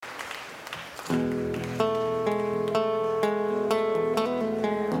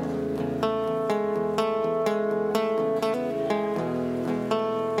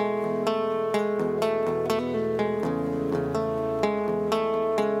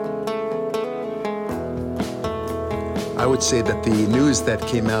I would say that the news that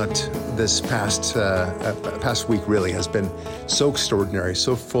came out this past week really has been so extraordinary,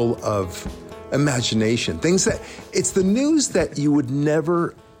 so full of imagination. Things that, it's the news that you would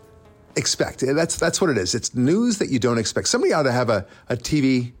never expect. That's what it is. It's news that you don't expect. Somebody ought to have a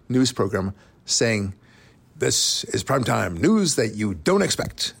TV news program saying, this is primetime news that you don't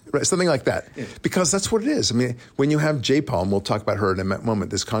expect, right? Something like that. Yeah. Because that's what it is. I mean, when you have J. Paul, and we'll talk about her in a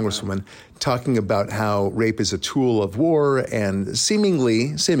moment, this congresswoman, talking about how rape is a tool of war and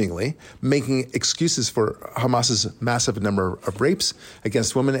seemingly making excuses for Hamas's massive number of rapes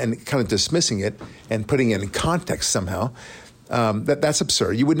against women and kind of dismissing it and putting it in context somehow, that's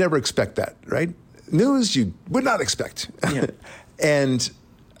absurd. You would never expect that, right? News you would not expect. Yeah. And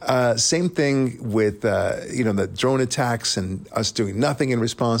same thing with, the drone attacks and us doing nothing in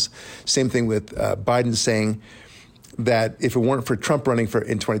response. Same thing with Biden saying that if it weren't for Trump running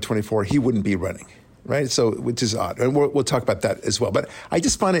in 2024, he wouldn't be running, right? So, which is odd. And we'll talk about that as well. But I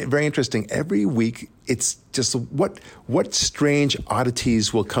just find it very interesting. Every week, it's just what strange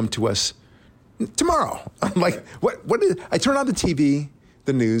oddities will come to us tomorrow. I'm like, what is, I turn on the TV,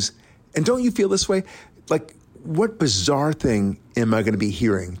 the news, and don't you feel this way? Like, what bizarre thing am I going to be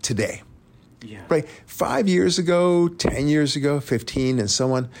hearing today? Yeah. Right? 5 years ago, 10 years ago, 15, and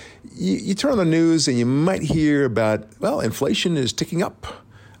so on, you turn on the news and you might hear about, well, inflation is ticking up.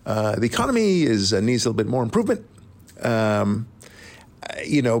 The economy needs a little bit more improvement. People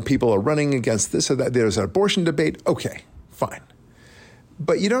are running against this or that. There's an abortion debate. Okay, fine.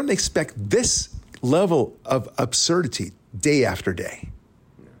 But you don't expect this level of absurdity day after day.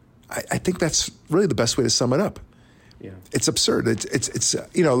 I think that's really the best way to sum it up. Yeah. It's absurd. It's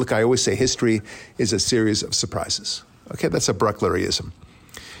look, I always say history is a series of surprises. Okay, that's a Barak Lurieism.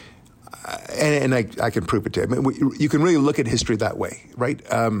 And I can prove it to you. I mean, you can really look at history that way, right?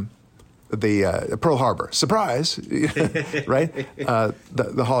 The Pearl Harbor, surprise, right?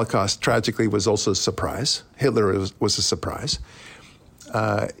 The Holocaust, tragically, was also a surprise. Hitler was a surprise.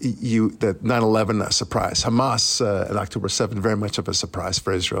 The 9/11 a surprise. Hamas on October 7th, very much of a surprise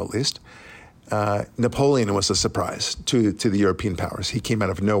for Israel, at least. Napoleon was a surprise to the European powers. He came out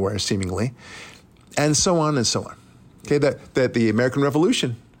of nowhere, seemingly, and so on and so on. Okay, that the American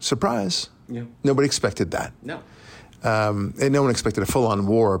Revolution, surprise. Yeah. Nobody expected that. No. And no one expected a full-on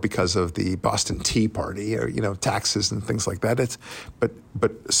war because of the Boston Tea Party or taxes and things like that. But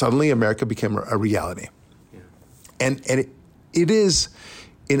suddenly America became a reality, and it is,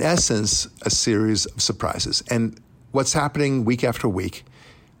 in essence, a series of surprises. And what's happening week after week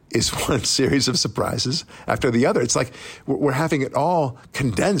is one series of surprises after the other. It's like we're having it all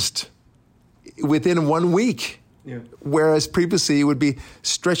condensed within 1 week, whereas previously it would be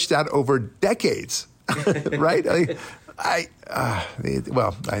stretched out over decades, right? I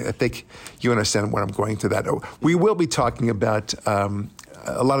think you understand what I'm going to that. We will be talking about a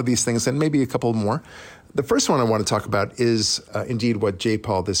lot of these things and maybe a couple more. The first one I want to talk about is indeed what J.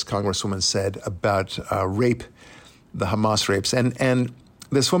 Paul, this congresswoman, said about rape, the Hamas rapes. And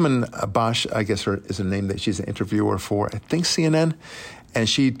this woman, Bosch, I guess is a name that she's an interviewer for, I think, CNN. And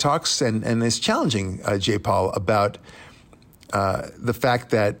she talks and is challenging J. Paul about the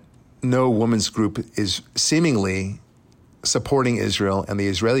fact that no women's group is seemingly supporting Israel and the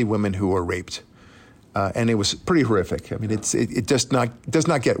Israeli women who were raped. And it was pretty horrific. I mean, it does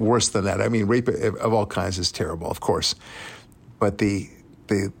not get worse than that. I mean, rape of all kinds is terrible, of course. But the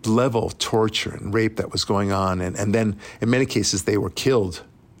level of torture and rape that was going on, and then in many cases they were killed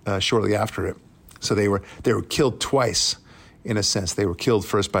shortly after it. So they were killed twice, in a sense. They were killed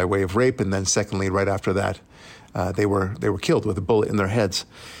first by way of rape, and then secondly, right after that, they were killed with a bullet in their heads.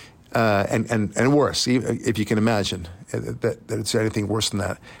 And worse, if you can imagine that it's anything worse than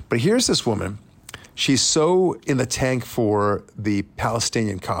that. But here's this woman. She's so in the tank for the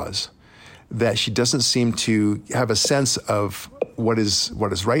Palestinian cause that she doesn't seem to have a sense of what is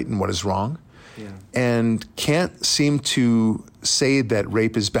right and what is wrong, and can't seem to say that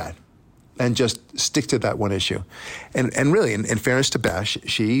rape is bad, and just stick to that one issue. And really, in fairness to Bash,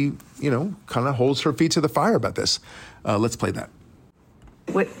 she kind of holds her feet to the fire about this. Let's play that.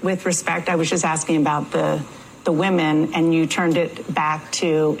 With respect, I was just asking about the women, and you turned it back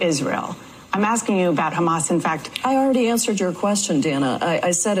to Israel. I'm asking you about Hamas. In fact, I already answered your question, Dana.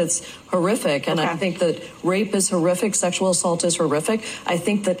 I said it's horrific, and I think that rape is horrific, sexual assault is horrific. I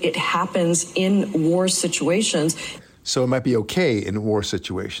think that it happens in war situations. So it might be okay in war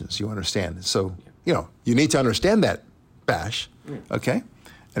situations, you understand. So, you need to understand that, Bash, okay?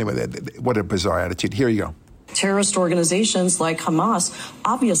 Anyway, what a bizarre attitude. Here you go. Terrorist organizations like Hamas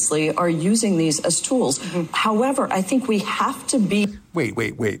obviously are using these as tools. Mm-hmm. However, I think we have to be...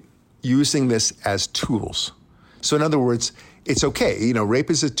 Wait. Using this as tools. So in other words, it's okay. Rape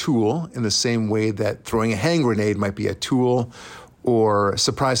is a tool in the same way that throwing a hand grenade might be a tool, or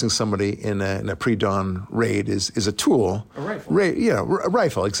surprising somebody in a pre-dawn raid is a tool. A rifle. A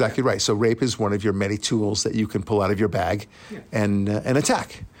rifle, exactly right. So rape is one of your many tools that you can pull out of your bag and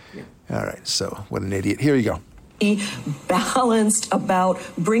attack. Yeah. All right, so what an idiot. Here you go. Balanced about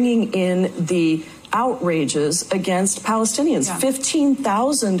bringing in the outrages against Palestinians. Yeah.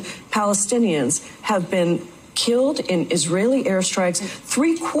 15,000 Palestinians have been killed in Israeli airstrikes,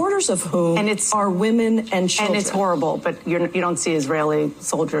 3/4 of whom are women and children. And it's horrible, but you don't see Israeli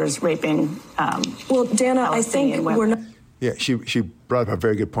soldiers raping Well, Dana, I think women. we're not... Yeah, she brought up a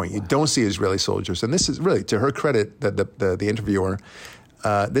very good point. You don't see Israeli soldiers. And this is really, to her credit, the interviewer,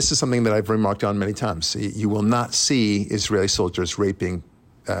 this is something that I've remarked on many times. You will not see Israeli soldiers raping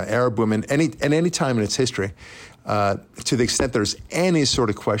Arab women at any time in its history. To the extent there's any sort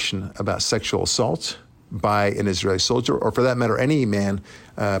of question about sexual assault by an Israeli soldier, or for that matter, any man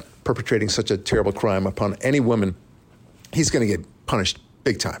perpetrating such a terrible crime upon any woman, he's going to get punished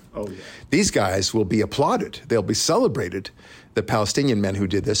big time. Oh, yeah. These guys will be applauded. They'll be celebrated, the Palestinian men who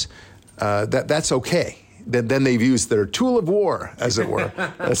did this. That's okay. Then they've used their tool of war, as it were.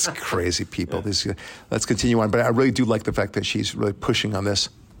 That's crazy people. Let's continue on. But I really do like the fact that she's really pushing on this.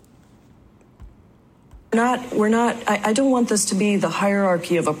 We're not, I don't want this to be the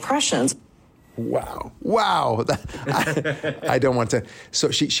hierarchy of oppressions. Wow. I don't want to.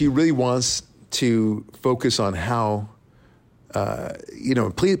 So she really wants to focus on how,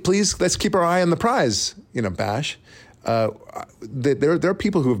 please, let's keep our eye on the prize, Bash. There are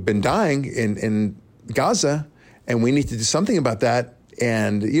people who have been dying in Gaza, and we need to do something about that.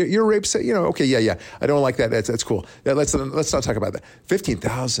 And your rape, okay, yeah, I don't like that. That's cool. Let's not talk about that.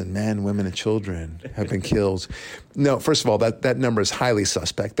 15,000 men, women, and children have been killed. No, first of all, that number is highly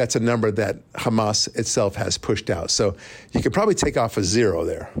suspect. That's a number that Hamas itself has pushed out. So you could probably take off a zero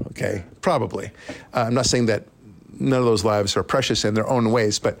there. Okay, probably. I'm not saying that none of those lives are precious in their own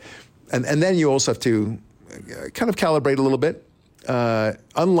ways, but and then you also have to kind of calibrate a little bit.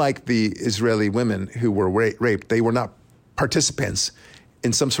 Unlike the Israeli women who were raped, they were not participants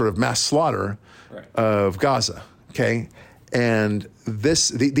in some sort of mass slaughter of Gaza, okay? And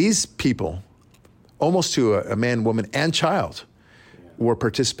these people, almost to a man, woman, and child, were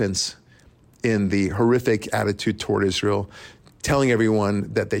participants in the horrific attitude toward Israel, telling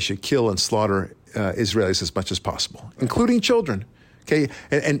everyone that they should kill and slaughter Israelis as much as possible, including children. Okay,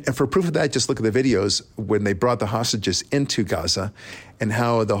 and for proof of that, just look at the videos when they brought the hostages into Gaza and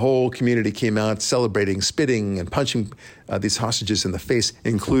how the whole community came out celebrating, spitting, and punching these hostages in the face,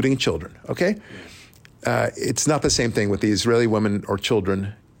 including children, okay? It's not the same thing with the Israeli women or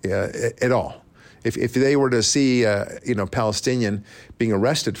children at all. If they were to see, Palestinian being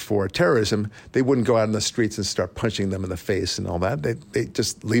arrested for terrorism, they wouldn't go out in the streets and start punching them in the face and all that. They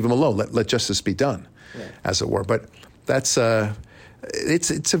just leave them alone, let justice be done, as it were. But that's...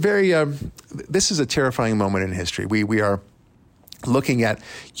 It's a very, this is a terrifying moment in history. We are looking at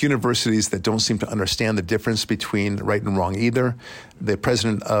universities that don't seem to understand the difference between right and wrong either. The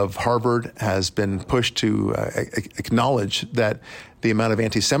president of Harvard has been pushed to acknowledge that the amount of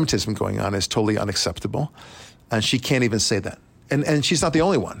anti-Semitism going on is totally unacceptable. And she can't even say that. And she's not the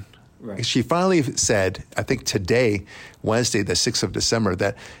only one. Right. She finally said, I think today, Wednesday, the 6th of December,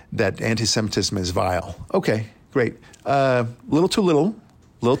 that anti-Semitism is vile. Okay. Great. Little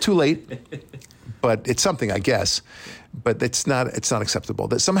too late, but it's something, I guess. But it's not acceptable.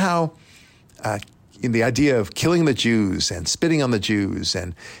 That somehow, in the idea of killing the Jews and spitting on the Jews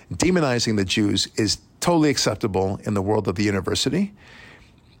and demonizing the Jews is totally acceptable in the world of the university.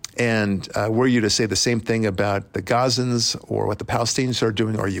 And were you to say the same thing about the Gazans or what the Palestinians are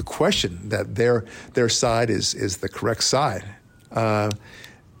doing, or you question that their side is the correct side,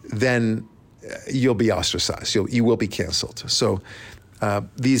 then you'll be ostracized. You will be canceled. So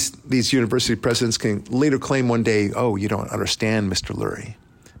these university presidents can later claim one day, oh, you don't understand, Mr. Lurie,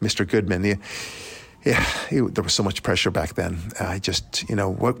 Mr. Goodman. There was so much pressure back then.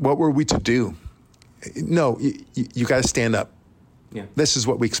 What were we to do? No, you got to stand up. Yeah. This is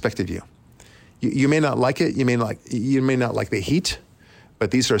what we expect of you. You may not like it. You may not like the heat. But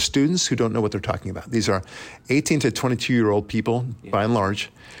these are students who don't know what they're talking about. These are 18 to 22-year-old people, by and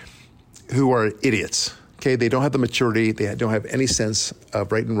large, who are idiots, okay? They don't have the maturity. They don't have any sense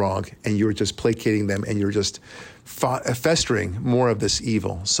of right and wrong, and you're just placating them, and you're just festering more of this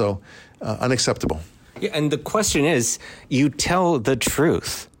evil. So unacceptable. Yeah, and the question is, you tell the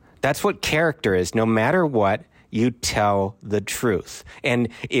truth. That's what character is. No matter what, you tell the truth. And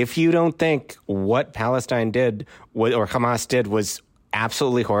if you don't think what Palestine did or Hamas did was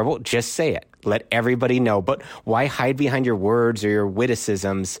absolutely horrible, just say it. Let everybody know. But why hide behind your words or your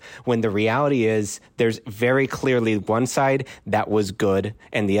witticisms when the reality is there's very clearly one side that was good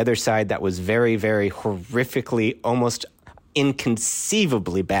and the other side that was very, very horrifically, almost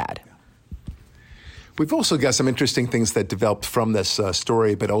inconceivably bad. We've also got some interesting things that developed from this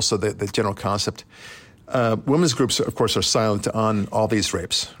story, but also the general concept. Women's groups, of course, are silent on all these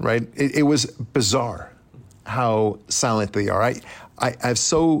rapes, right? It was bizarre how silent they are. I have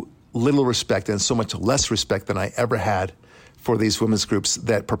so little respect and so much less respect than I ever had for these women's groups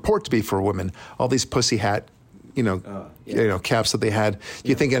that purport to be for women. All these pussy hat, caps that they had. Do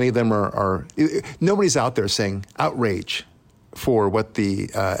you think any of them are nobody's out there saying outrage for what the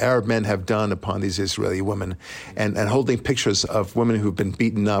Arab men have done upon these Israeli women and holding pictures of women who've been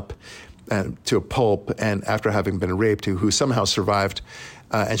beaten up to a pulp and after having been raped who somehow survived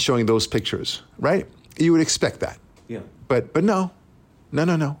and showing those pictures, right? You would expect that. Yeah. But no.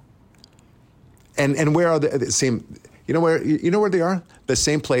 And where are the same, you know where they are? The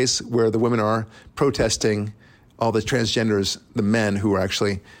same place where the women are protesting all the transgenders, the men who are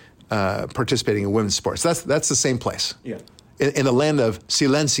actually participating in women's sports. That's the same place. Yeah. In the land of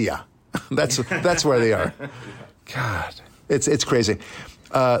silencia. That's where they are. God, it's crazy.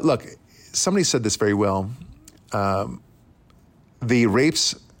 Look, somebody said this very well. The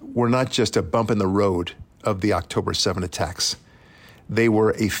rapes were not just a bump in the road of the October 7 attacks. They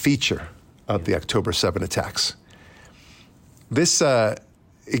were a feature of the October 7 attacks. This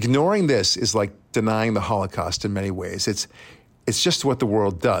ignoring this is like denying the Holocaust in many ways. It's just what the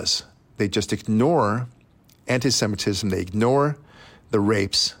world does. They just ignore anti-Semitism. They ignore the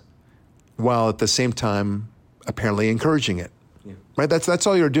rapes, while at the same time apparently encouraging it. Yeah. Right? That's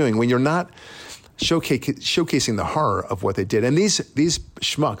all you're doing when you're not showcasing the horror of what they did. And these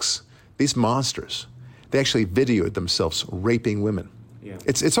schmucks, these monsters, they actually videoed themselves raping women. Yeah.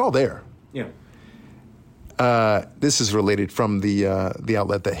 It's all there. Yeah. This is related from the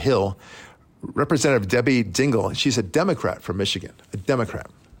outlet The Hill. Representative Debbie Dingell, she's a Democrat from Michigan, a Democrat,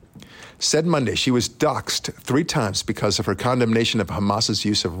 said Monday she was doxxed 3 times because of her condemnation of Hamas's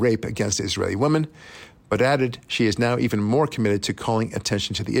use of rape against Israeli women, but added she is now even more committed to calling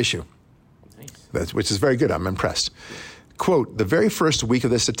attention to the issue. Nice. Which is very good. I'm impressed. Quote, the very first week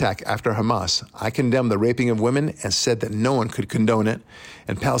of this attack after Hamas, I condemned the raping of women and said that no one could condone it,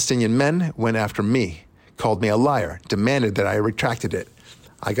 and Palestinian men went after me, called me a liar, demanded that I retracted it.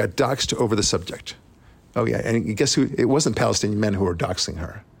 I got doxxed over the subject. Oh, yeah, and guess who? It wasn't Palestinian men who were doxing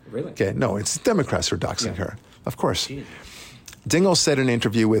her. Really? Okay, no, it's Democrats who are doxing her. Of course. Jeez. Dingell said in an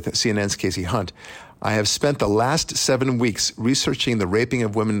interview with CNN's Casey Hunt, I have spent the last 7 weeks researching the raping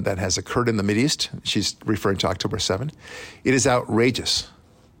of women that has occurred in the Mideast. She's referring to October 7. It is outrageous.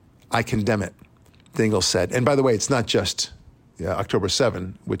 I condemn it, Dingell said. And by the way, it's not just October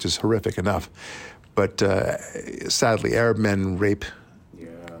 7, which is horrific enough, but sadly, Arab men rape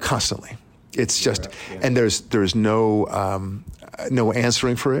constantly. It's just, and there's no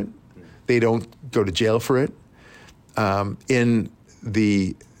answering for it. They don't go to jail for it. In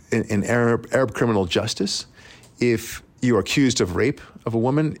Arab criminal justice, if you're accused of rape of a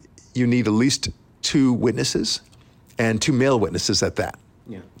woman, you need at least 2 witnesses, and 2 male witnesses at that.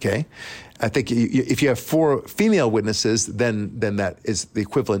 Yeah. Okay, I think if you have 4 female witnesses, then that is the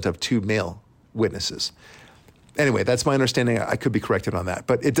equivalent of 2 male witnesses. Anyway, that's my understanding. I could be corrected on that,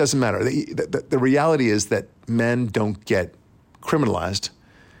 but it doesn't matter. The reality is that men don't get criminalized.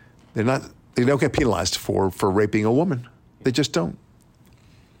 They don't get penalized for raping a woman. They just don't.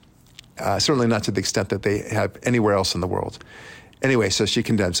 Certainly not to the extent that they have anywhere else in the world. Anyway, so she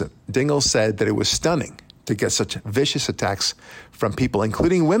condemns it. Dingell said that it was stunning to get such vicious attacks from people,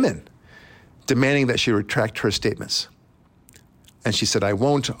 including women, demanding that she retract her statements. And she said, I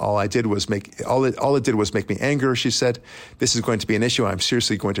won't. All it did was make me angry, she said. This is going to be an issue I'm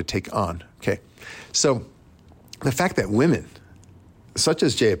seriously going to take on. Okay. So the fact that women, such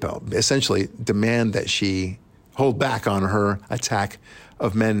as JPL, essentially demand that she hold back on her attack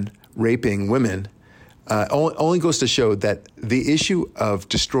of men raping women only goes to show that the issue of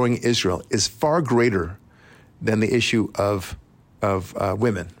destroying Israel is far greater than the issue of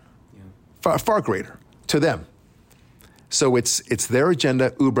women. Yeah. Far greater to them. So it's their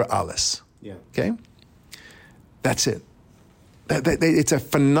agenda über alles. Yeah. Okay? That's it. It's a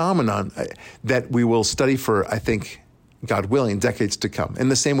phenomenon that we will study for, I think, God willing, decades to come. In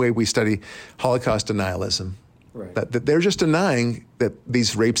the same way we study Holocaust denialism. Right. That they're just denying that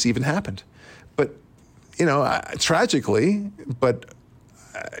these rapes even happened. But, tragically, but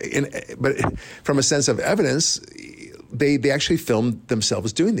from a sense of evidence, they actually filmed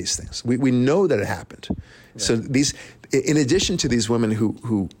themselves doing these things. We know that it happened. Yeah. So in addition to these women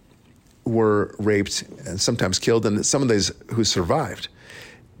who were raped and sometimes killed, and some of those who survived,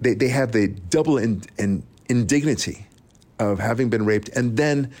 they have the double indignity of having been raped and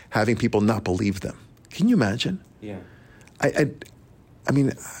then having people not believe them. Can you imagine? Yeah. I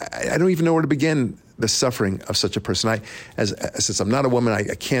mean, I don't even know where to begin the suffering of such a person. Since I'm not a woman,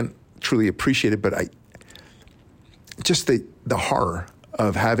 I can't truly appreciate it, but just the horror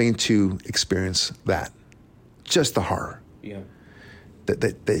of having to experience that, just the horror. Yeah.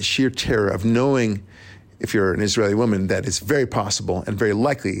 The sheer terror of knowing, if you're an Israeli woman, that it's very possible and very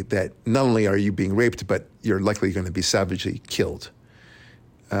likely that not only are you being raped, but you're likely going to be savagely killed.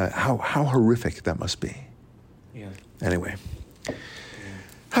 How horrific that must be. Yeah. Anyway.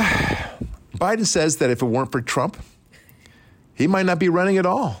 Yeah. Biden says that if it weren't for Trump, he might not be running at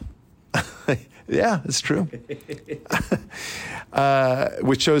all. Yeah, it's true.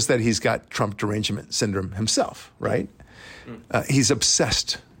 Which shows that he's got Trump derangement syndrome himself, right? He's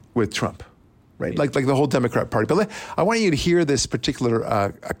obsessed with Trump, right? Like the whole Democrat Party. But I want you to hear this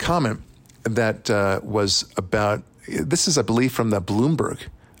particular comment that was about, this is, I believe, from the Bloomberg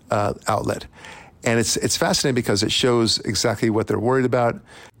outlet. And it's fascinating because it shows exactly what they're worried about.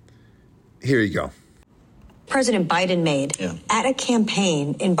 Here you go. President Biden made at a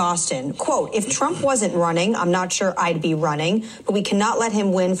campaign in Boston, quote, if Trump wasn't running, I'm not sure I'd be running, but we cannot let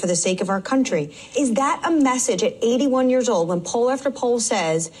him win for the sake of our country. Is that a message at 81 years old when poll after poll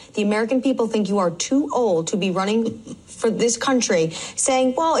says the American people think you are too old to be running for this country,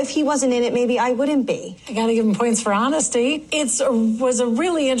 saying, well, if he wasn't in it, maybe I wouldn't be? I got to give him points for honesty. It was a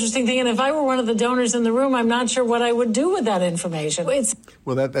really interesting thing. And if I were one of the donors in the room, I'm not sure what I would do with that information.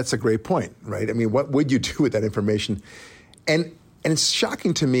 Well, that's a great point, right? I mean, what would you do with that information? And it's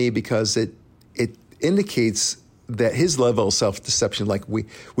shocking to me because it indicates that his level of self-deception, like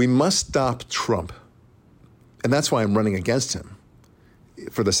we must stop Trump. And that's why I'm running against him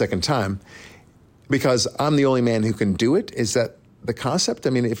for the second time, because I'm the only man who can do it. Is that the concept? I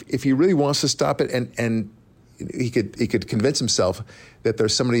mean, if he really wants to stop it and he could convince himself that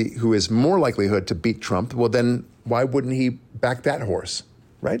there's somebody who is more likelihood to beat Trump, well, then why wouldn't he back that horse,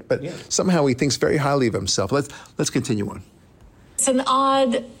 right? But somehow he thinks very highly of himself. Let's continue on. It's an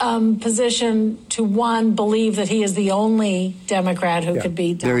odd position to, one, believe that he is the only Democrat who could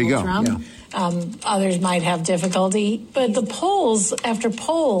beat Donald Trump. Yeah. Others might have difficulty, but the polls after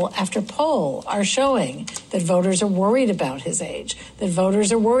poll after poll are showing that voters are worried about his age, that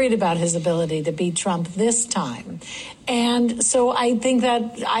voters are worried about his ability to beat Trump this time. And so I think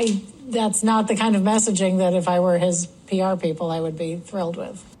that's not the kind of messaging that if I were his PR people, I would be thrilled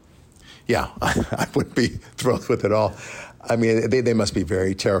with. Yeah, I wouldn't be thrilled with it all. I mean, they must be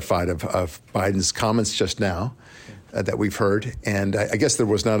very terrified of Biden's comments just now. That we've heard, and I guess there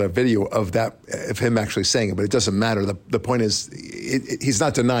was not a video of that, of him actually saying it, but it doesn't matter. The point is, he's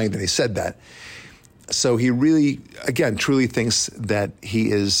not denying that he said that. So he really, again, truly thinks that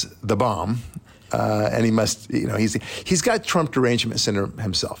he is the bomb, and he must, he's got Trump derangement syndrome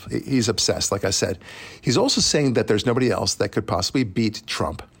himself. He's obsessed, like I said. He's also saying that there's nobody else that could possibly beat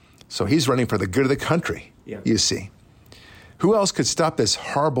Trump. So he's running for the good of the country, you see. Who else could stop this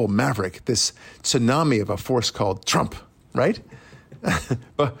horrible maverick, this tsunami of a force called Trump, right?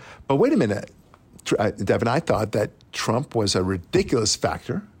 but wait a minute, Devin, I thought that Trump was a ridiculous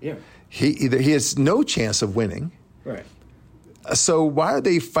factor. Yeah. He has no chance of winning. Right. So why are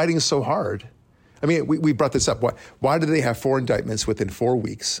they fighting so hard? I mean, we brought this up. Why did they have 4 indictments within 4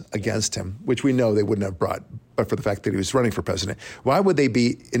 weeks against him, which we know they wouldn't have brought, but for the fact that he was running for president? Why would they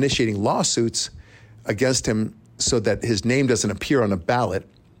be initiating lawsuits against him so that his name doesn't appear on a ballot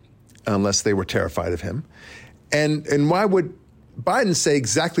unless they were terrified of him? And why would Biden say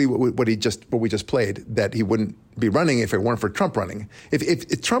exactly what we just played, that he wouldn't be running if it weren't for Trump running?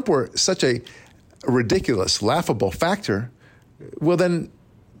 If Trump were such a ridiculous, laughable factor, well then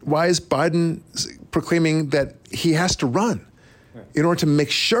why is Biden proclaiming that he has to run in order to make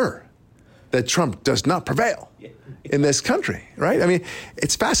sure that Trump does not prevail in this country, right? I mean,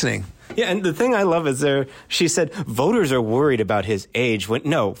 it's fascinating. Yeah, and the thing I love is she said voters are worried about his age.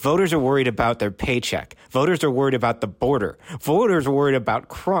 No, voters are worried about their paycheck. Voters are worried about the border. Voters are worried about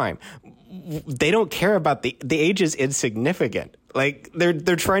crime. They don't care about the age is insignificant. Like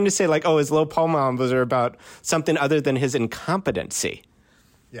they're trying to say like, oh, his low palm-ons are about something other than his incompetency.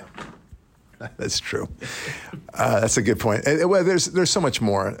 Yeah. That's true. That's a good point. Well, there's so much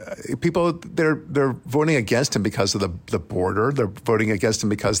more. People, they're voting against him because of the border. They're voting against him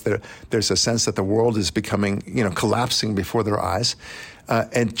because there's a sense that the world is becoming, collapsing before their eyes.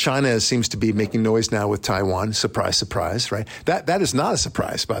 And China seems to be making noise now with Taiwan. Surprise, surprise, right? That is not a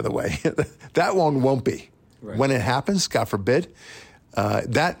surprise, by the way. That one won't be. Right. When it happens, God forbid,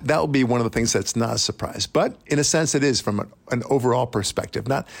 That will be one of the things that's not a surprise. But in a sense, it is from an overall perspective.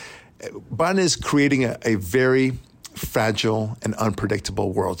 Biden is creating a very fragile and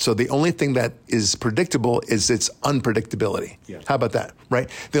unpredictable world. So the only thing that is predictable is its unpredictability. Yeah. How about that, right?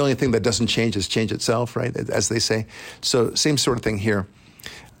 The only thing that doesn't change is change itself, right, as they say. So same sort of thing here.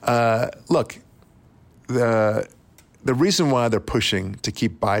 Look, the reason why they're pushing to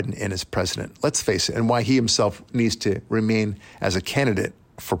keep Biden in as president, let's face it, and why he himself needs to remain as a candidate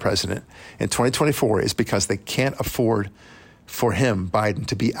for president in 2024 is because they can't afford for him, Biden,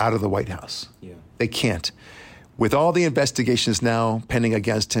 to be out of the White House. Yeah. They can't. With all the investigations now pending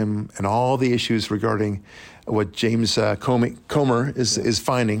against him and all the issues regarding what James Comer is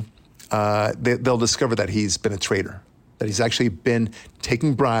finding, they'll discover that he's been a traitor, that he's actually been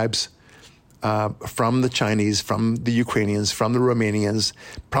taking bribes from the Chinese, from the Ukrainians, from the Romanians,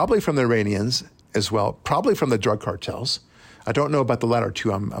 probably from the Iranians as well, probably from the drug cartels. I don't know about the latter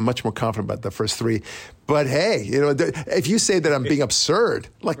two. I'm much more confident about the first three. But hey, if you say that I'm being absurd,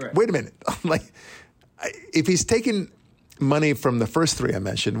 right. Wait a minute, if he's taking money from the first three I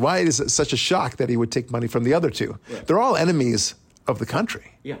mentioned, why is it such a shock that he would take money from the other two? Right. They're all enemies of the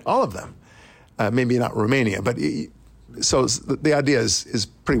country, all of them. Maybe not Romania, but so the idea is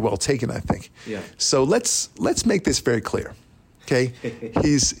pretty well taken, I think. Yeah. So let's make this very clear, okay?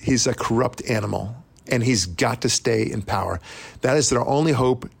 He's a corrupt animal, and he's got to stay in power. That is their only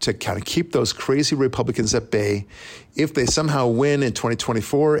hope to kind of keep those crazy Republicans at bay. If they somehow win in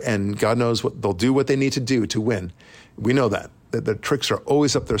 2024, and God knows what they'll do, what they need to do to win, we know that the tricks are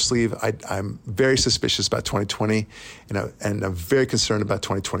always up their sleeve. I'm very suspicious about 2020, and I'm very concerned about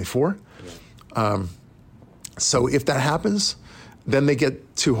 2024. So if that happens, then they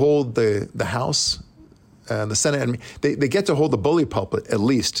get to hold the House and the Senate. And they get to hold the bully pulpit at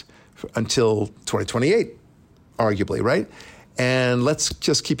least until 2028, arguably, right? And let's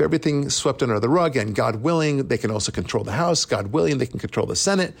just keep everything swept under the rug. And God willing, they can also control the House. God willing, they can control the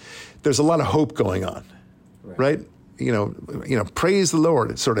Senate. There's a lot of hope going on, right? Praise the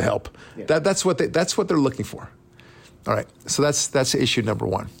Lord, sort of help. Yeah. That's what they're looking for. All right, so that's issue number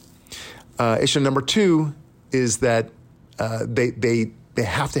one. Issue number two is that they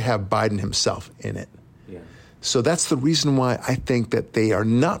have to have Biden himself in it. Yeah. So that's the reason why I think that they are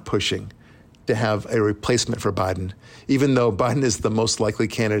not pushing to have a replacement for Biden, even though Biden is the most likely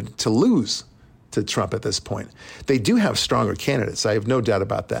candidate to lose to Trump at this point. They do have stronger candidates. I have no doubt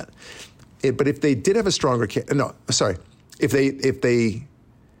about that. But if they did have a stronger if they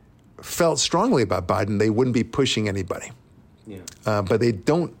felt strongly about Biden, they wouldn't be pushing anybody. Yeah. But they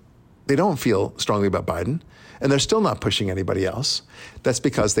don't feel strongly about Biden, and they're still not pushing anybody else. That's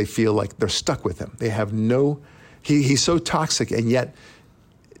because they feel like they're stuck with him. They have he's so toxic, and yet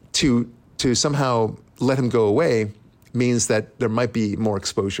to somehow let him go away means that there might be more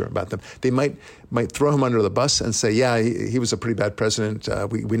exposure about them. They might throw him under the bus and say, yeah, he was a pretty bad president.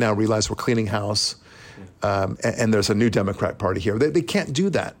 We now realize we're cleaning house, and there's a new Democrat Party here. They can't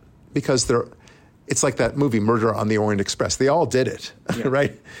do that because it's like that movie Murder on the Orient Express. They all did it, yeah.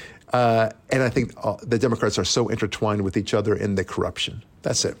 Right? And I think the Democrats are so intertwined with each other in the corruption.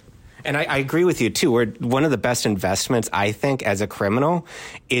 That's it. And I agree with you, too. One of the best investments, I think, as a criminal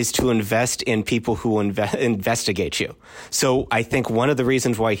is to invest in people who investigate you. So I think one of the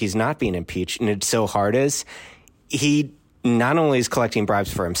reasons why he's not being impeached, and it's so hard, is he not only is collecting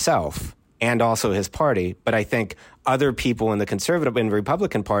bribes for himself and also his party, but I think other people in the conservative and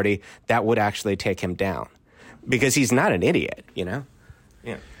Republican Party that would actually take him down because he's not an idiot, Yeah.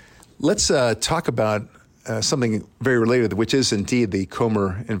 Let's talk about something very related, which is indeed the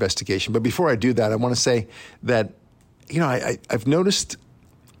Comer investigation. But before I do that, I want to say that, I've noticed,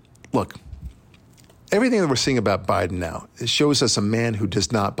 look, everything that we're seeing about Biden now shows us a man who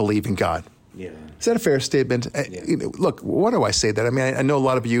does not believe in God. Yeah. Is that a fair statement? Yeah. Look, why do I say that? I mean, I know a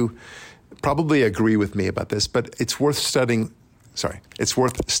lot of you probably agree with me about this, but it's worth studying. It's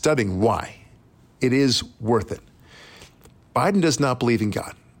worth studying why. It is worth it. Biden does not believe in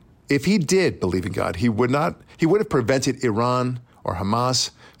God. If he did believe in God, he would have prevented Iran or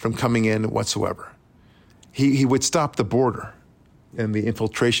Hamas from coming in whatsoever. He would stop the border and the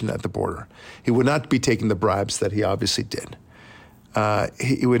infiltration at the border. He would not be taking the bribes that he obviously did.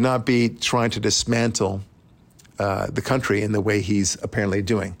 He would not be trying to dismantle the country in the way he's apparently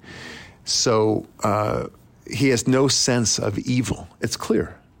doing. So he has no sense of evil. It's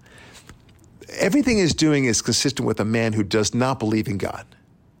clear. Everything he's doing is consistent with a man who does not believe in God.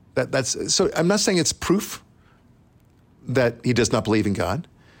 So I'm not saying it's proof that he does not believe in God,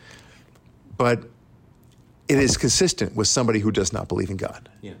 but it is consistent with somebody who does not believe in God.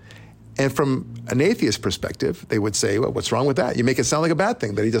 Yeah. And from an atheist perspective, they would say, well, what's wrong with that? You make it sound like a bad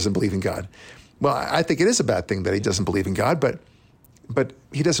thing that he doesn't believe in God. Well, I think it is a bad thing that he doesn't believe in God, but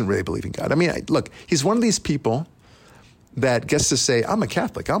he doesn't really believe in God. I mean, look, he's one of these people that gets to say, I'm a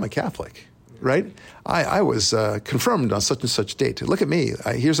Catholic, right? I was confirmed on such and such date. Look at me.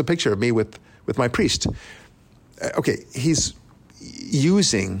 Here's a picture of me with my priest. Okay, he's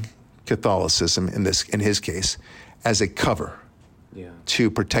using Catholicism in his case as a cover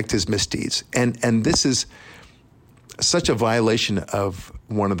to protect his misdeeds. And this is such a violation of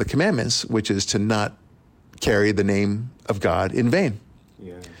one of the commandments, which is to not carry the name of God in vain.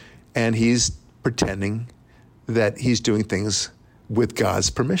 Yeah. And he's pretending that he's doing things with God's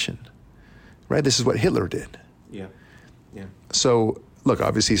permission, right? This is what Hitler did. Yeah. So, look,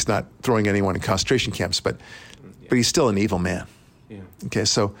 obviously he's not throwing anyone in concentration camps, but he's still an evil man. Yeah. Okay,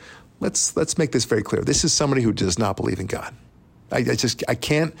 so let's make this very clear. This is somebody who does not believe in God. I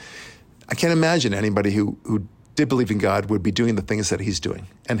can't imagine anybody who did believe in God would be doing the things that he's doing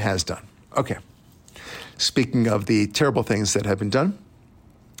and has done. Okay. Speaking of the terrible things that have been done,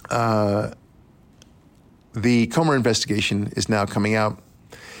 the Comer investigation is now coming out,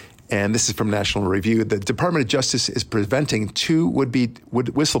 and this is from National Review. The Department of Justice is preventing two would-be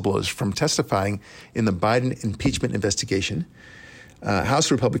whistleblowers from testifying in the Biden impeachment investigation. House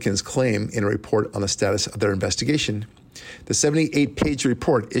Republicans claim in a report on the status of their investigation. The 78-page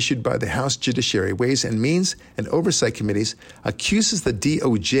report issued by the House Judiciary, Ways and Means and Oversight Committees accuses the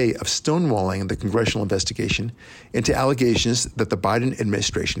DOJ of stonewalling the congressional investigation into allegations that the Biden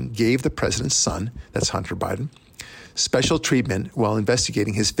administration gave the president's son, that's Hunter Biden, special treatment while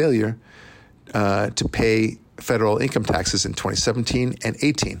investigating his failure to pay federal income taxes in 2017 and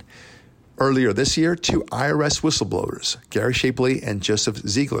 18. Earlier this year, two IRS whistleblowers, Gary Shapley and Joseph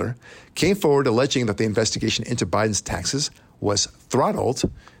Ziegler, came forward alleging that the investigation into Biden's taxes was throttled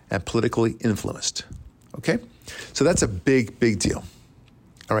and politically influenced. Okay? So that's a big, big deal.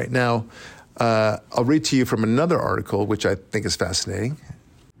 All right, now I'll read to you from another article, which I think is fascinating.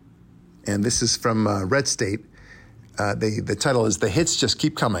 And this is from Red State. The title is "The Hits Just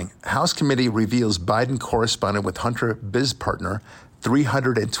Keep Coming. House Committee Reveals Biden Corresponded with Hunter Biz Partner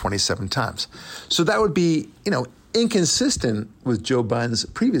 327 times." So that would be, inconsistent with Joe Biden's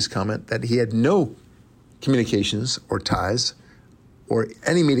previous comment that he had no communications or ties or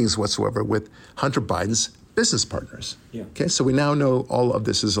any meetings whatsoever with Hunter Biden's business partners. Yeah. Okay, so we now know all of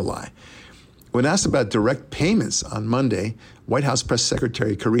this is a lie. When asked about direct payments on Monday, White House Press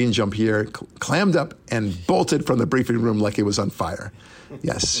Secretary Karine Jean-Pierre clammed up and bolted from the briefing room like it was on fire.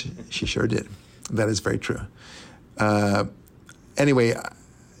 Yes, she sure did. That is very true. Anyway,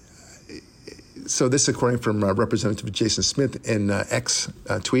 so this according from Representative Jason Smith in X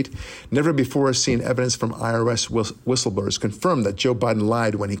tweet. Never before seen evidence from IRS whistleblowers confirmed that Joe Biden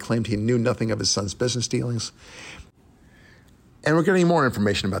lied when he claimed he knew nothing of his son's business dealings. And we're getting more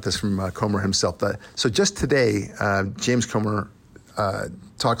information about this from Comer himself. So just today, James Comer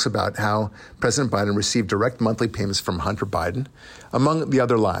talks about how President Biden received direct monthly payments from Hunter Biden, among the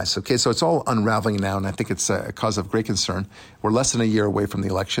other lies. Okay, so it's all unraveling now, and I think it's a cause of great concern. We're less than a year away from the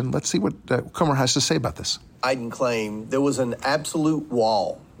election. Let's see what Comer has to say about this. Biden claimed there was an absolute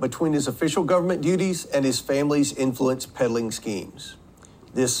wall between his official government duties and his family's influence peddling schemes.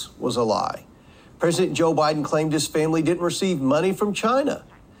 This was a lie. President Joe Biden claimed his family didn't receive money from China.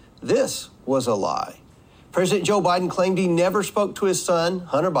 This was a lie. President Joe Biden claimed he never spoke to his son,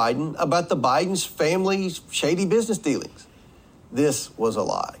 Hunter Biden, about the Biden's family's shady business dealings. This was a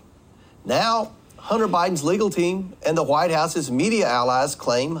lie. Now, Hunter Biden's legal team and the White House's media allies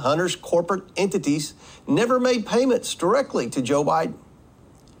claim Hunter's corporate entities never made payments directly to Joe Biden.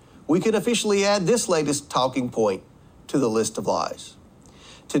 We can officially add this latest talking point to the list of lies.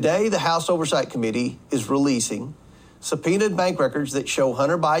 Today, the House Oversight Committee is releasing subpoenaed bank records that show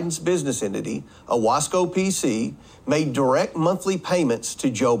Hunter Biden's business entity, Owasco PC, made direct monthly payments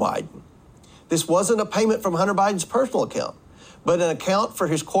to Joe Biden. This wasn't a payment from Hunter Biden's personal account, but an account for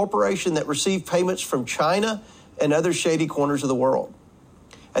his corporation that received payments from China and other shady corners of the world.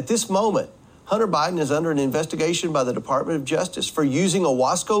 At this moment, Hunter Biden is under an investigation by the Department of Justice for using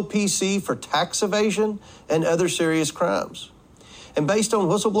Owasco PC for tax evasion and other serious crimes. And based on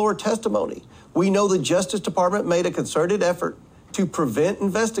whistleblower testimony, we know the Justice Department made a concerted effort to prevent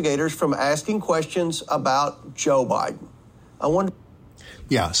investigators from asking questions about Joe Biden. I wonder.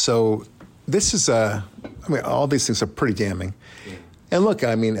 Yeah, so this is, all these things are pretty damning. Yeah. And look,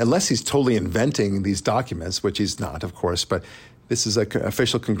 unless he's totally inventing these documents, which he's not, of course, but this is an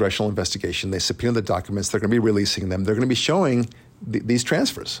official congressional investigation. They subpoenaed the documents. They're going to be releasing them. They're going to be showing these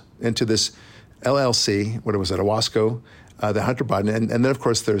transfers into this LLC, what was it, Owasco, the Hunter Biden, and then of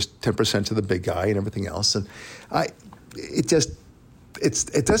course there's 10% to the big guy and everything else, and it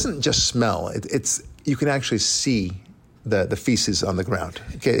doesn't just smell. It's you can actually see the feces on the ground.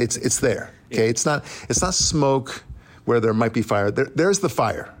 Okay, it's there. Okay, it's not smoke where there might be fire. There's the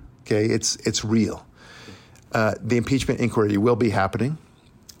fire. Okay, it's real. The impeachment inquiry will be happening,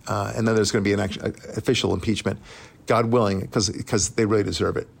 and then there's going to be an official impeachment, God willing, because they really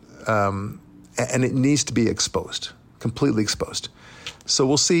deserve it. And it needs to be exposed, completely exposed. So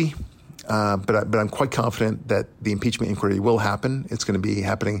we'll see, but I'm quite confident that the impeachment inquiry will happen. It's going to be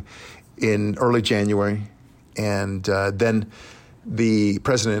happening in early January, and then the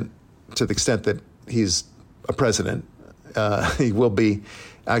president, to the extent that he's a president, he will be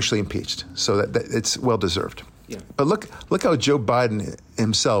actually impeached. So that it's well deserved. Yeah. But look how Joe Biden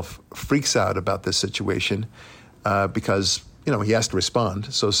himself freaks out about this situation because he has to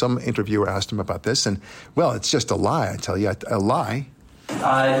respond. So some interviewer asked him about this, and well, it's just a lie. I tell you, a lie.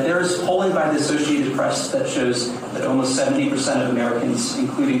 There's polling by the Associated Press that shows that almost 70% of Americans,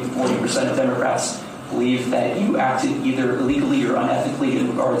 including 40% of Democrats, believe that you acted either illegally or unethically in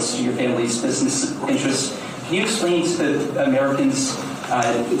regards to your family's business interests. Can you explain to Americans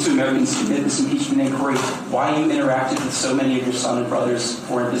amid this impeachment inquiry why you interacted with so many of your son and brother's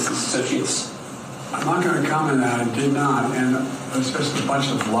foreign business associates? I'm not going to comment on that. I did not, and it was just a bunch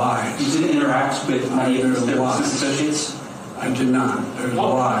of lies. You didn't interact with many of their business associates? I did not. There's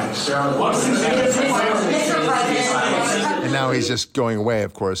lies. And now he's just going away,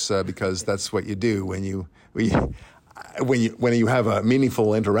 of course, because that's what you do when you have a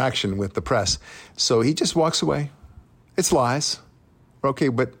meaningful interaction with the press. So he just walks away. It's lies. Okay,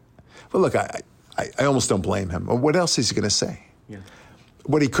 but look, I almost don't blame him. What else is he going to say? Yeah.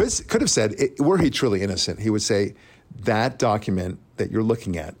 What he could have said, were he truly innocent, he would say, that document that you're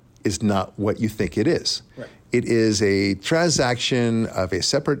looking at is not what you think it is. Right. It is a transaction of a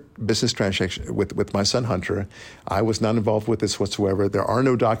separate business transaction with my son Hunter. I was not involved with this whatsoever. There are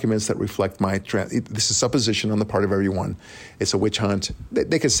no documents that reflect this is supposition on the part of everyone. It's a witch hunt.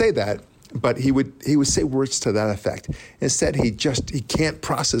 They could say that, but he would say words to that effect. Instead, he can't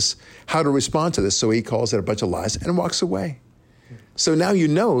process how to respond to this, so he calls it a bunch of lies and walks away. So now you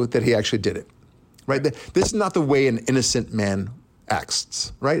know that he actually did it, right? This is not the way an innocent man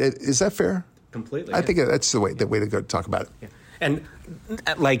acts, right? Is that fair? Completely. I think that's the way to go talk about it. Yeah. And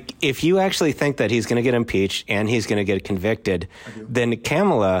if you actually think that he's going to get impeached and he's going to get convicted, then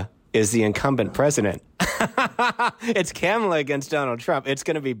Kamala is the incumbent president. It's Kamala against Donald Trump. It's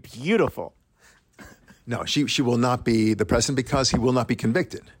going to be beautiful. No, she will not be the president because he will not be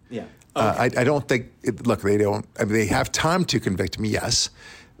convicted. Yeah. Okay. I don't think. Look, they don't. I mean, they have time to convict him, yes,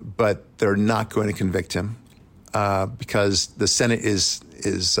 but they're not going to convict him because the Senate is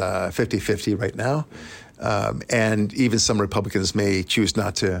 50-50 right now, and even some Republicans may choose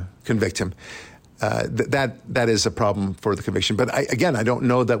not to convict him. That is a problem for the conviction. But I don't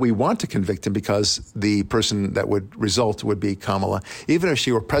know that we want to convict him because the person that would result would be Kamala. Even if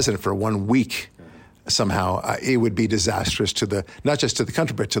she were president for 1 week, somehow it would be disastrous to not just to the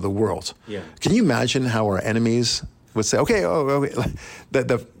country but to the world. Yeah. Can you imagine how our enemies would say, "Okay, what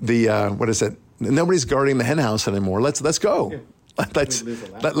is it? Nobody's guarding the hen house anymore. Let's go." Yeah. Let's.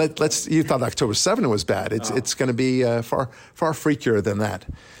 You thought October 7 was bad. It's going to be far freakier than that.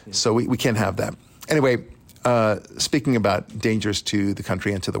 Yeah. So we can't have that. Anyway, speaking about dangers to the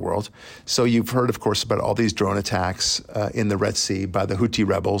country and to the world, so you've heard, of course, about all these drone attacks in the Red Sea by the Houthi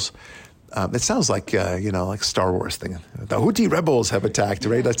rebels. It sounds like like Star Wars thing. The Houthi rebels have attacked,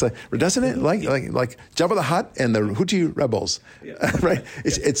 right? That's doesn't it? Like Jabba the Hutt and the Houthi rebels, right?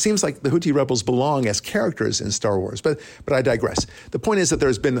 It seems like the Houthi rebels belong as characters in Star Wars, but I digress. The point is that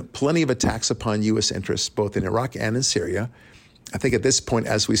there's been plenty of attacks upon U.S. interests, both in Iraq and in Syria. I think at this point,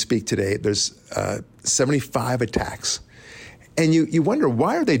 as we speak today, there's 75 attacks, and you wonder,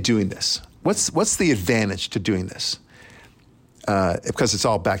 why are they doing this? What's the advantage to doing this? Because it's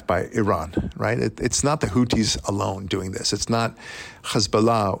all backed by Iran, right? It's not the Houthis alone doing this. It's not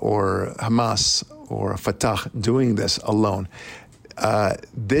Hezbollah or Hamas or Fatah doing this alone.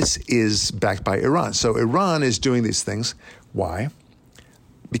 This is backed by Iran. So Iran is doing these things. Why?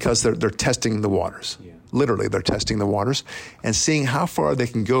 Because they're testing the waters. Yeah. Literally, they're testing the waters and seeing how far they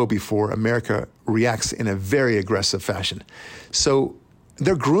can go before America reacts in a very aggressive fashion. So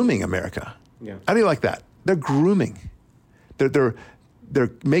they're grooming America. Yeah. How do you like that? They're grooming. They're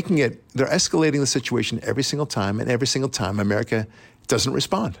making it. They're escalating the situation every single time, and every single time America doesn't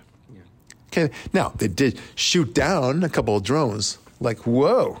respond. Yeah. Okay. Now they did shoot down a couple of drones. Like,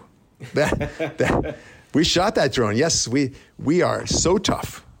 whoa, we shot that drone. Yes, we are so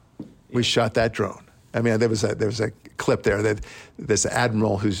tough. Yeah. We shot that drone. I mean, there was a clip there that this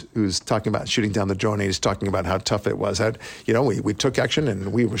admiral who's talking about shooting down the drone, and he's talking about how tough it was. We took action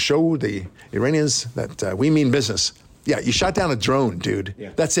and we showed the Iranians that we mean business. Yeah, you shot down a drone, dude.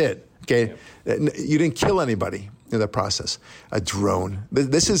 Yeah. That's it. Okay, you didn't kill anybody in the process. A drone.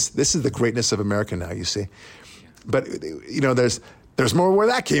 This is the greatness of America now. You see, but there's more where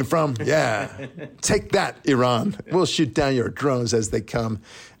that came from. Yeah, take that, Iran. We'll shoot down your drones as they come.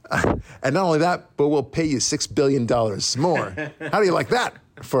 And not only that, but we'll pay you $6 billion more. How do you like that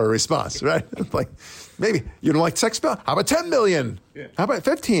for a response, right? Like, maybe you don't like $6 billion. How about $10 billion? Yeah. How about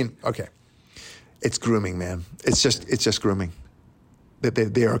 15? Okay. It's grooming, man. It's just grooming.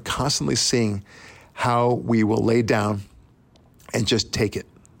 They are constantly seeing how we will lay down and just take it.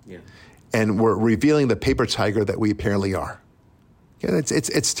 Yeah. And we're revealing the paper tiger that we apparently are. Yeah,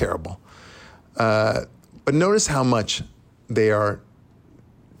 it's terrible. But notice how much they are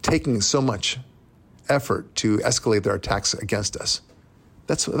taking so much effort to escalate their attacks against us.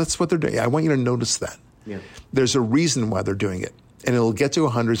 That's what they're doing. I want you to notice that. Yeah. There's a reason why they're doing it. And it'll get to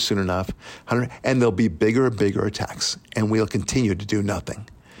 100 soon enough, 100, and there'll be bigger and bigger attacks. And we'll continue to do nothing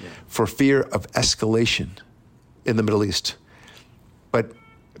for fear of escalation in the Middle East. But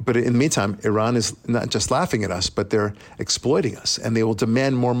in the meantime, Iran is not just laughing at us, but they're exploiting us. And they will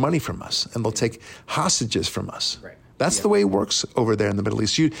demand more money from us. And they'll take hostages from us. Right. That's the way it works over there in the Middle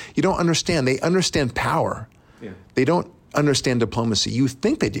East. You don't understand. They understand power. Yeah. They don't understand diplomacy. You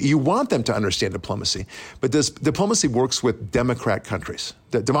think they do. You want them to understand diplomacy. But diplomacy works with democrat countries,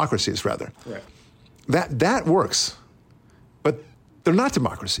 democracies rather. Right. That works. But they're not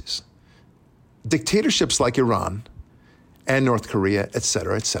democracies. Dictatorships like Iran and North Korea, et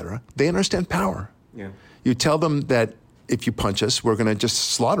cetera, they understand power. Yeah. You tell them that if you punch us, we're going to just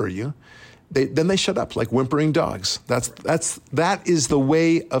slaughter you. Then they shut up like whimpering dogs. That is the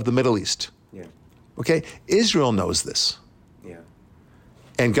way of the Middle East. Yeah. Okay? Israel knows this. Yeah.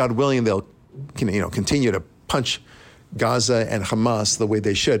 And God willing, they'll continue to punch Gaza and Hamas the way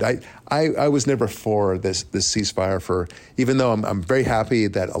they should. I was never for this ceasefire even though I'm very happy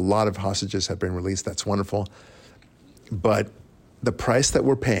that a lot of hostages have been released. That's wonderful. But the price that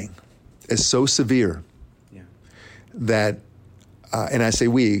we're paying is so severe that and I say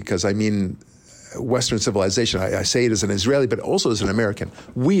we because I mean Western civilization. I say it as an Israeli, but also as an American.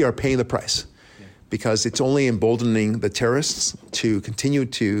 We are paying the price because it's only emboldening the terrorists to continue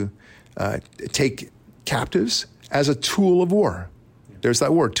to take captives as a tool of war. There's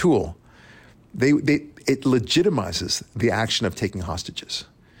that word, tool. It legitimizes the action of taking hostages.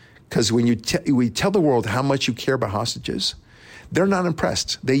 Because when we tell the world how much you care about hostages, they're not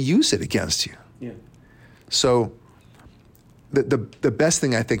impressed. They use it against you. Yeah. So the best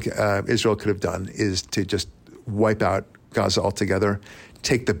thing I think Israel could have done is to just wipe out Gaza altogether,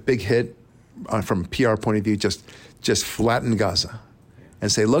 take the big hit from a PR point of view, just flatten Gaza and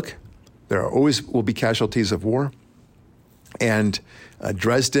say, look, there always will be casualties of war. And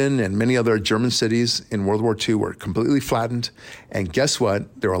Dresden and many other German cities in World War II were completely flattened. And guess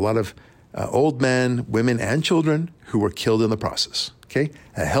what? There were a lot of old men, women, and children who were killed in the process. Okay?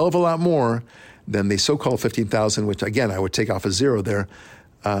 A hell of a lot more than the so-called 15,000, which, again, I would take off a zero there,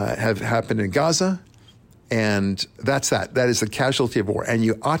 have happened in Gaza. And that's that. That is the casualty of war. And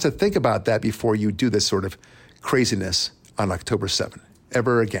you ought to think about that before you do this sort of craziness on October 7th.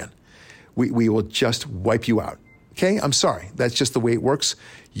 Ever again. We will just wipe you out. Okay, I'm sorry. That's just the way it works.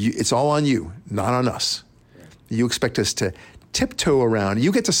 It's all on you, not on us. You expect us to tiptoe around.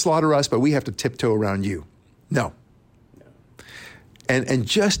 You get to slaughter us, but we have to tiptoe around you. No. And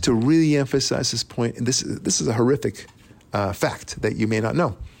just to really emphasize this point, and this is a horrific fact that you may not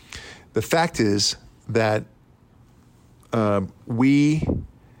know. The fact is that that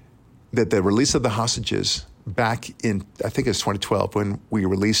the release of the hostages back in, I think it was 2012, when we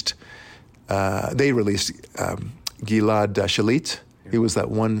released, they released Gilad Shalit. He was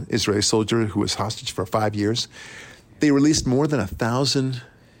that one Israeli soldier who was hostage for 5 years. They released more than 1,000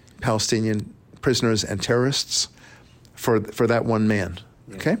 Palestinian prisoners and terrorists for that one man.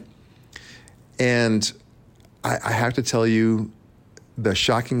 Yeah. Okay? And I have to tell you, the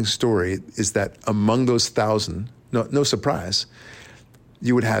shocking story is that among those 1,000, no surprise,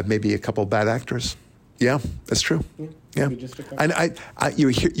 you would have maybe a couple bad actors. Yeah, that's true. Yeah. And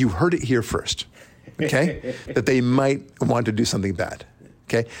you heard it here first. Okay, that they might want to do something bad.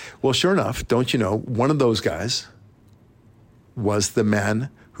 Okay, well, sure enough, don't you know, one of those guys was the man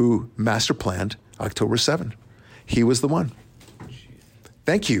who master planned October 7th. He was the one.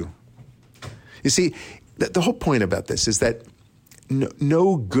 Thank you. You see, the whole point about this is that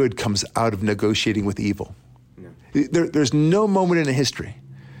no good comes out of negotiating with evil. No. There's no moment in history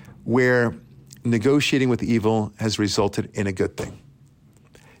where negotiating with evil has resulted in a good thing.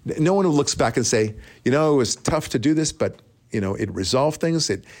 No one who looks back and say, it was tough to do this, but, it resolved things.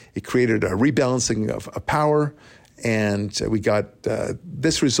 It created a rebalancing of power, and we got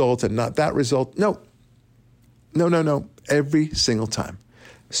this result and not that result. No. Every single time.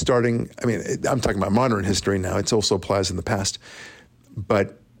 I'm talking about modern history now. It also applies in the past.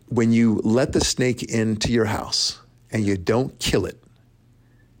 But when you let the snake into your house and you don't kill it,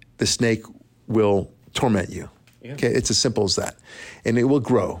 the snake will torment you. Yeah. Okay, it's as simple as that. And it will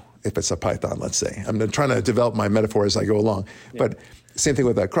grow if it's a python, let's say. I'm trying to develop my metaphor as I go along. Yeah. But same thing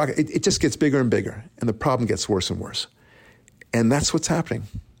with that crocodile. It just gets bigger and bigger, and the problem gets worse and worse. And that's what's happening.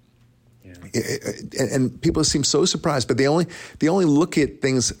 And people seem so surprised, but they only look at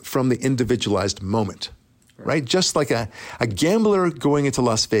things from the individualized moment, right? Just like a gambler going into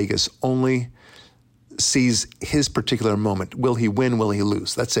Las Vegas only sees his particular moment. Will he win? Will he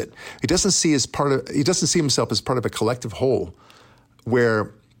lose? That's it. He doesn't see himself as part of a collective whole,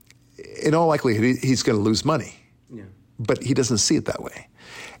 where, in all likelihood, he's going to lose money. Yeah. But he doesn't see it that way.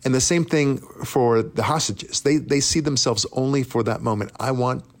 And the same thing for the hostages. They see themselves only for that moment. I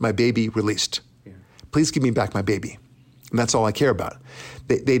want my baby released. Yeah. Please give me back my baby. And that's all I care about.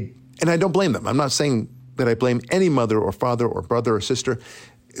 And I don't blame them. I'm not saying that I blame any mother or father or brother or sister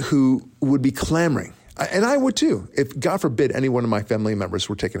who would be clamoring. And I would too. If, God forbid, any one of my family members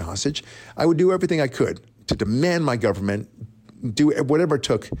were taken hostage, I would do everything I could to demand my government do whatever it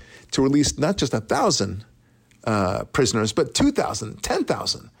took to release not just 1,000 prisoners, but 2,000,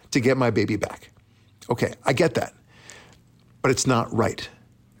 10,000 to get my baby back. Okay, I get that. But it's not right.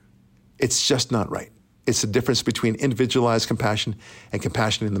 It's just not right. It's the difference between individualized compassion and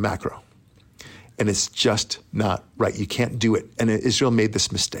compassion in the macro. And it's just not right. You can't do it. And Israel made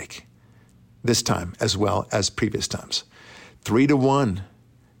this mistake this time as well as previous times. 3-1,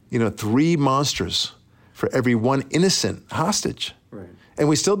 3 monsters for every one innocent hostage. Right. And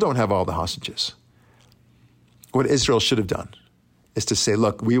we still don't have all the hostages. What Israel should have done is to say,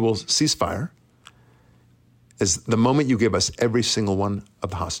 look, we will cease fire as the moment you give us every single one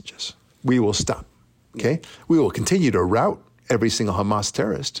of the hostages. We will stop, okay? Yeah. We will continue to rout every single Hamas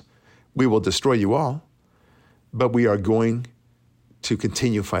terrorist. We will destroy you all, but we are going to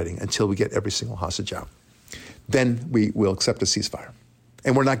continue fighting until we get every single hostage out. Then we will accept a ceasefire.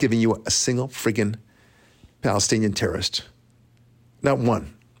 And we're not giving you a single friggin' Palestinian terrorist. Not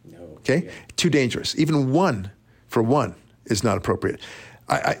one. No. Okay? Yeah. Too dangerous. Even one for one is not appropriate.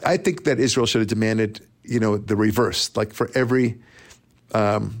 I think that Israel should have demanded, the reverse. Like for every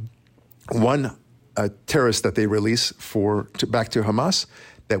one terrorist that they release back to Hamas,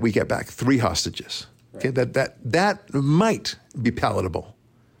 that we get back 3 hostages. Right. Okay, that might be palatable.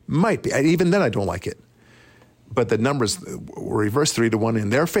 Might be. Even then, I don't like it. But the numbers were reversed 3-1 in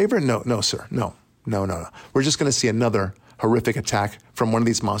their favor. No, sir. No. We're just going to see another horrific attack from one of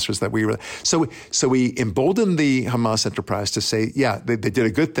these monsters that we were. So we emboldened the Hamas enterprise to say, yeah, they did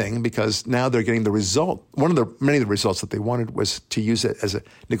a good thing because now they're getting the result. Many of the results that they wanted was to use it as a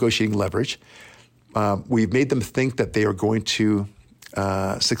negotiating leverage. We've made them think that they are going to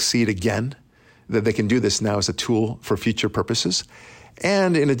succeed again, that they can do this now as a tool for future purposes.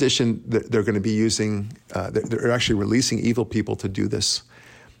 And in addition, they're going to be using, they're actually releasing evil people to do this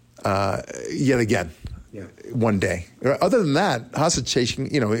yet again. Yeah. One day. Other than that, hostage taking,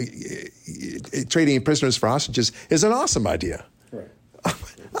 trading prisoners for hostages is an awesome idea. Right.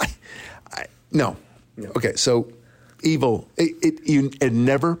 No. Okay, so evil, it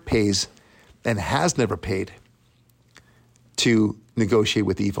never pays and has never paid to negotiate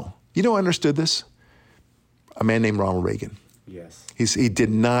with evil. You know who understood this? A man named Ronald Reagan. Yes. He did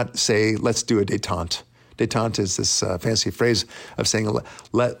not say, let's do a détente. Détente is this fancy phrase of saying,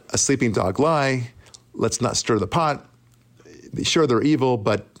 let a sleeping dog lie. Let's not stir the pot. Sure, they're evil,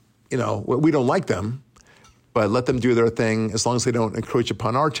 but, we don't like them. But let them do their thing. As long as they don't encroach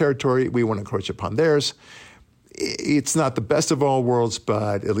upon our territory, we won't encroach upon theirs. It's not the best of all worlds,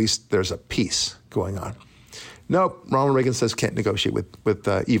 but at least there's a peace going on. Nope, Ronald Reagan says can't negotiate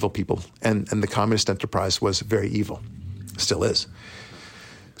with evil people. And the communist enterprise was very evil. Still is.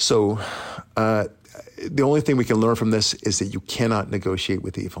 So the only thing we can learn from this is that you cannot negotiate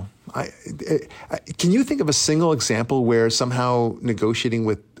with evil. Can you think of a single example where somehow negotiating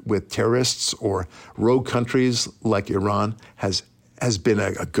with terrorists or rogue countries like Iran has been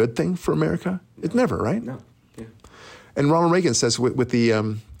a good thing for America? It's never, right? No. Yeah. And Ronald Reagan says with the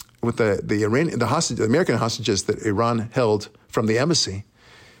American hostages that Iran held from the embassy,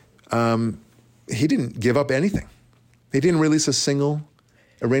 he didn't give up anything. He didn't release a single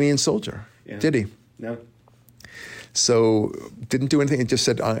Iranian soldier, did he? No. So didn't do anything. He just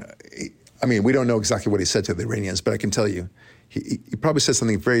said, I mean, we don't know exactly what he said to the Iranians, but I can tell you, he probably said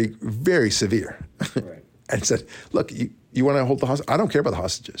something very, very severe. Right. And said, look, you want to hold the hostage? I don't care about the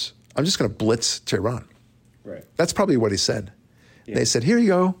hostages. I'm just going to blitz Tehran. Right. That's probably what he said. Yeah. They said, here you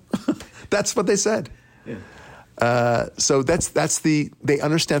go. That's what they said. Yeah. So they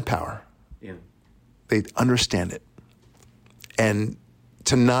understand power. Yeah. They understand it. And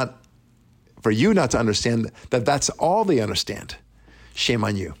for you not to understand that that's all they understand, shame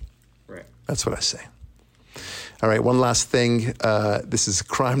on you. Right. That's what I say. All right, one last thing. This is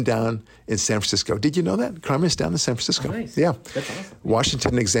crime down in San Francisco. Did you know that? Crime is down in San Francisco. Oh, nice. Yeah. That's awesome.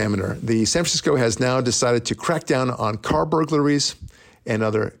 Washington Examiner. The San Francisco has now decided to crack down on car burglaries and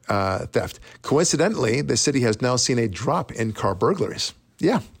other theft. Coincidentally, the city has now seen a drop in car burglaries.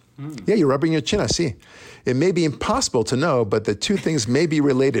 Yeah. Yeah, you're rubbing your chin, I see. It may be impossible to know, but the two things may be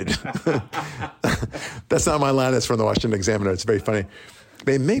related. That's not my line. That's from the Washington Examiner. It's very funny.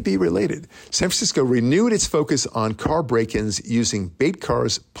 They may be related. San Francisco renewed its focus on car break-ins using bait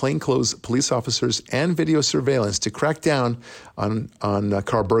cars, plainclothes police officers, and video surveillance to crack down on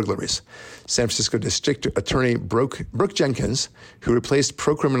car burglaries. San Francisco District Attorney Brooke Jenkins, who replaced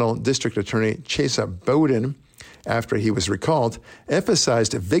pro-criminal District Attorney Chesa Bowden after he was recalled,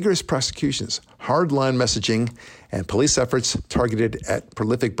 emphasized vigorous prosecutions, hard-line messaging, and police efforts targeted at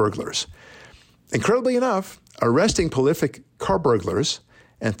prolific burglars. Incredibly enough, arresting prolific car burglars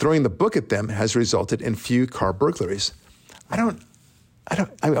and throwing the book at them has resulted in few car burglaries. I want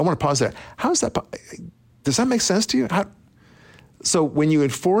to pause there. How is that? Does that make sense to you? So when you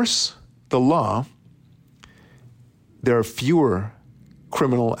enforce the law, there are fewer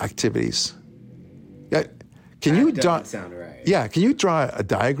criminal activities. Can you draw? Sound right. Yeah, can you draw a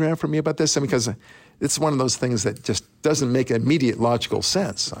diagram for me about this? Because it's one of those things that just doesn't make immediate logical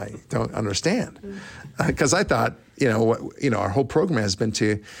sense. I don't understand. Because I thought, our whole program has been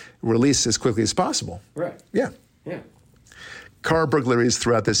to release as quickly as possible. Right. Yeah. Yeah. Car burglaries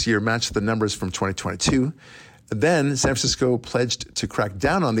throughout this year matched the numbers from 2022. Then San Francisco pledged to crack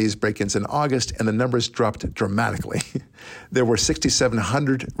down on these break-ins in August, and the numbers dropped dramatically. There were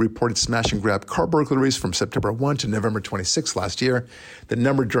 6,700 reported smash-and-grab car burglaries from September 1 to November 26 last year. The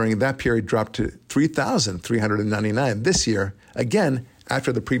number during that period dropped to 3,399 this year, again,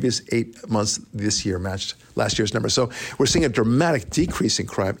 after the previous 8 months this year matched last year's number. So we're seeing a dramatic decrease in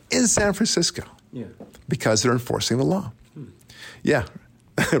crime in San Francisco because they're enforcing the law. Yeah.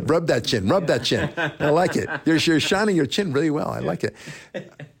 Rub that chin. I like it. You're shining your chin really well. I like it.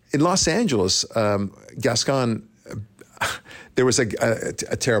 In Los Angeles, Gascon, there was a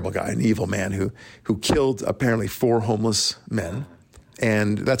terrible guy, an evil man who killed apparently 4 homeless men.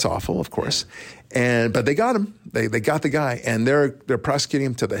 And that's awful, of course. But they got him. They got the guy, and they're prosecuting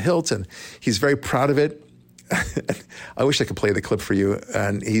him to the hilt, and he's very proud of it. I wish I could play the clip for you.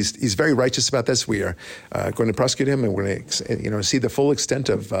 And he's very righteous about this. We are going to prosecute him, and we're going to see the full extent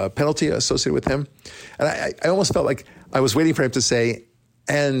of penalty associated with him. And I almost felt like I was waiting for him to say,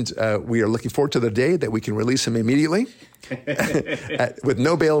 and we are looking forward to the day that we can release him immediately with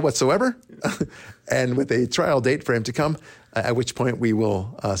no bail whatsoever and with a trial date for him to come, at which point we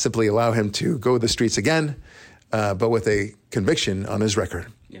will simply allow him to go the streets again, but with a conviction on his record,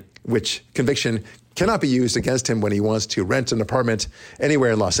 which conviction cannot be used against him when he wants to rent an apartment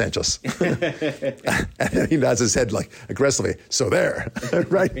anywhere in Los Angeles. And he nods his head like aggressively. So there,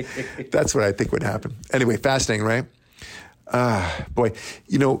 right? That's what I think would happen. Anyway, fascinating, right? Boy,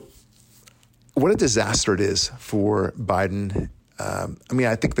 what a disaster it is for Biden.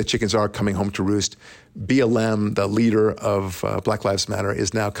 I think the chickens are coming home to roost. BLM, the leader of Black Lives Matter,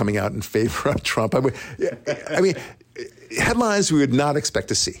 is now coming out in favor of Trump. I mean, headlines we would not expect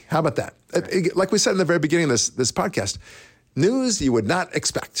to see. How about that? Like we said in the very beginning of this podcast, news you would not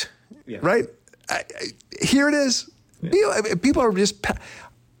expect, right? Here it is. People are just...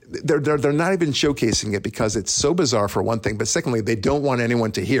 They're not even showcasing it because it's so bizarre for one thing, but secondly, they don't want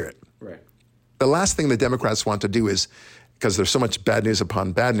anyone to hear it. Right. The last thing the Democrats want to do is, because there's so much bad news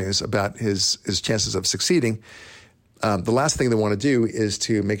upon bad news about his chances of succeeding, the last thing they want to do is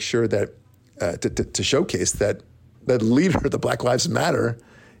to make sure that, to showcase that the leader of the Black Lives Matter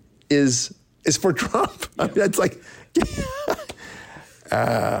is for Trump. Yeah. I mean, it's like,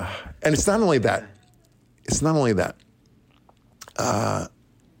 and it's not only that.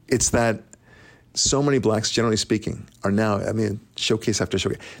 It's that so many blacks, generally speaking, are now, showcase after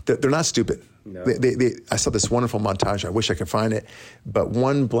showcase. They're not stupid. No. I saw this wonderful montage. I wish I could find it. But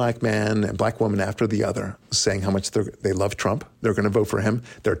one black man and black woman after the other saying how much they love Trump. They're going to vote for him.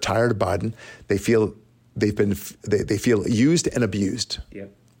 They're tired of Biden. They feel they feel used and abused.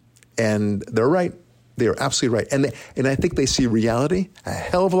 Yep. And they're right. They are absolutely right. And I think they see reality a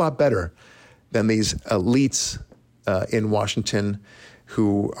hell of a lot better than these elites in Washington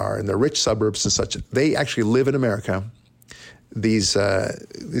who are in the rich suburbs and such. They actually live in America. These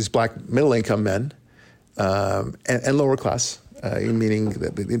black middle-income men and lower class, meaning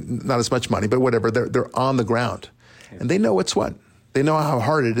that not as much money, but whatever. They're on the ground, and they know what's what. They know how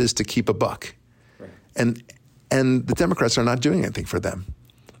hard it is to keep a buck, right. And the Democrats are not doing anything for them,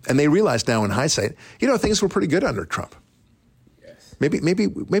 and they realize now in hindsight, things were pretty good under Trump. Yes. Maybe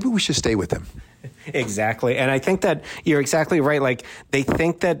we should stay with him. Exactly. And I think that you're exactly right. Like, they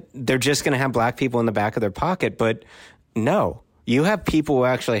think that they're just going to have black people in the back of their pocket, but no. You have people who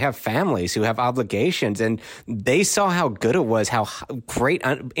actually have families, who have obligations, and they saw how good it was, how great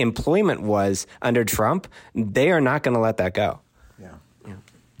employment was under Trump. They are not going to let that go. Yeah.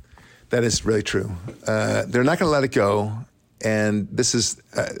 That is really true. They're not going to let it go. And this is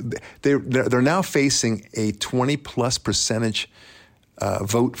they're now facing a 20+%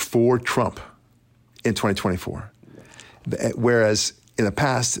 vote for Trump in 2024. Whereas in the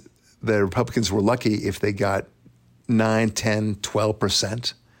past, the Republicans were lucky if they got 9, 10,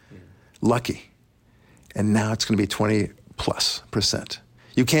 12%. Lucky. And now it's going to be 20+%.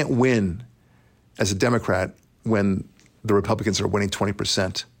 You can't win as a Democrat when the Republicans are winning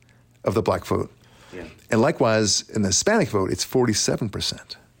 20% of the black vote. Yeah. And likewise, in the Hispanic vote, it's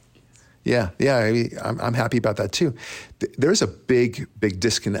 47%. Yeah, I'm happy about that too. There's a big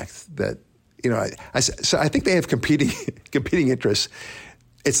disconnect that, so I think they have competing interests.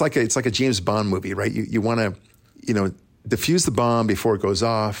 It's like a James Bond movie, right? You want to, diffuse the bomb before it goes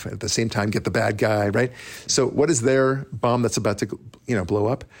off, at the same time get the bad guy, right? So what is their bomb that's about to, blow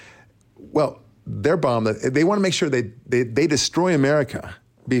up? Well, their bomb, they want to make sure they destroy America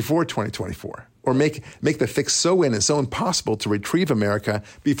before 2024, or make the fix so impossible to retrieve America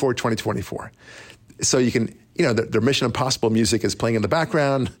before 2024. So you can, their Mission Impossible music is playing in the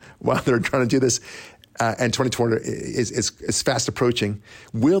background while they're trying to do this. And 2020 is fast approaching.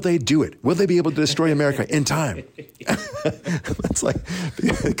 Will they do it? Will they be able to destroy America in time? It's like,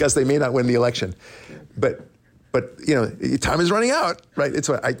 because they may not win the election. But time is running out, right? It's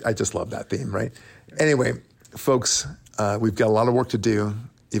what I just love that theme, right? Anyway, folks, we've got a lot of work to do.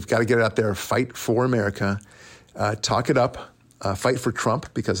 You've got to get out there, fight for America, talk it up, fight for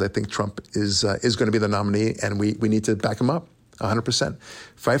Trump, because I think Trump is going to be the nominee, and we need to back him up. 100%.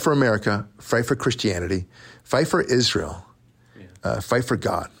 Fight for America, fight for Christianity, fight for Israel, fight for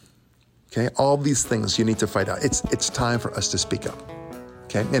God. Okay? All these things you need to fight out. It's time for us to speak up.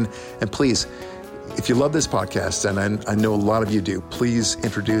 Okay? And please, if you love this podcast, and I know a lot of you do, please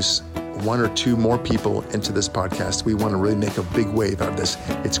introduce 1 or 2 more people into this podcast. We want to really make a big wave out of this.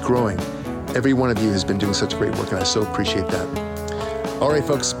 It's growing. Every one of you has been doing such great work, and I so appreciate that. All right,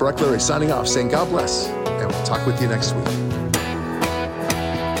 folks, Barak Lurie signing off, saying God bless, and we'll talk with you next week.